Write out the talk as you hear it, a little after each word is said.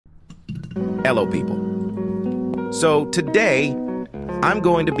Hello, people. So today, I'm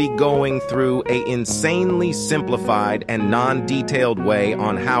going to be going through an insanely simplified and non-detailed way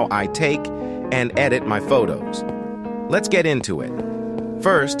on how I take and edit my photos. Let's get into it.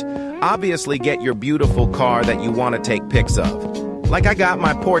 First, obviously get your beautiful car that you want to take pics of. Like I got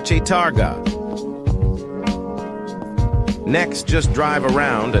my Porsche Targa. Next, just drive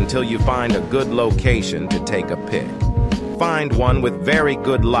around until you find a good location to take a pic. Find one with very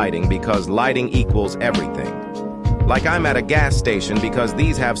good lighting because lighting equals everything. Like I'm at a gas station because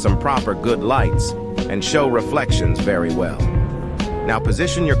these have some proper good lights and show reflections very well. Now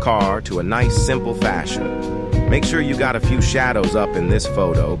position your car to a nice simple fashion. Make sure you got a few shadows up in this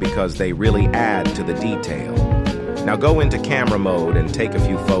photo because they really add to the detail. Now go into camera mode and take a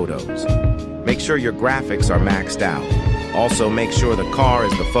few photos. Make sure your graphics are maxed out. Also make sure the car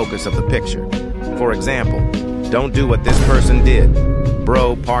is the focus of the picture. For example, don't do what this person did.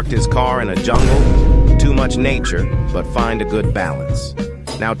 Bro parked his car in a jungle. Too much nature, but find a good balance.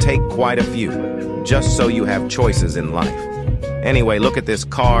 Now take quite a few, just so you have choices in life. Anyway, look at this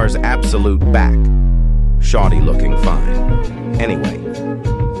car's absolute back. Shoddy looking fine. Anyway,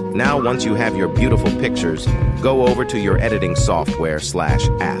 now once you have your beautiful pictures, go over to your editing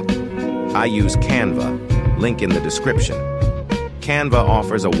software/app. I use CANVA, link in the description. CANVA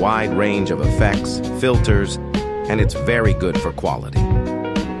offers a wide range of effects, filters, and it's very good for quality.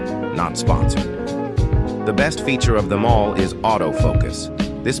 Not sponsored. The best feature of them all is autofocus.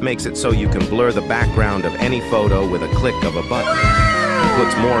 This makes it so you can blur the background of any photo with a click of a button. It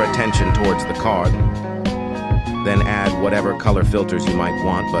puts more attention towards the card. Then add whatever color filters you might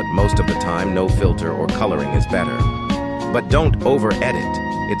want, but most of the time no filter or coloring is better. But don't over-edit.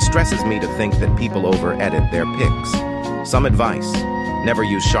 It stresses me to think that people over-edit their pics. Some advice: never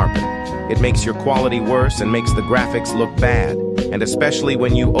use sharpen. It makes your quality worse and makes the graphics look bad. And especially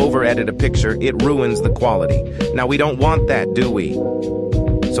when you over-edit a picture, it ruins the quality. Now we don't want that, do we?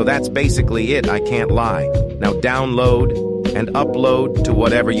 So that's basically it, I can't lie. Now download and upload to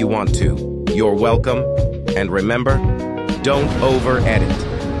whatever you want to. You're welcome. And remember, don't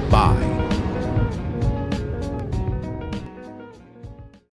over-edit. Bye.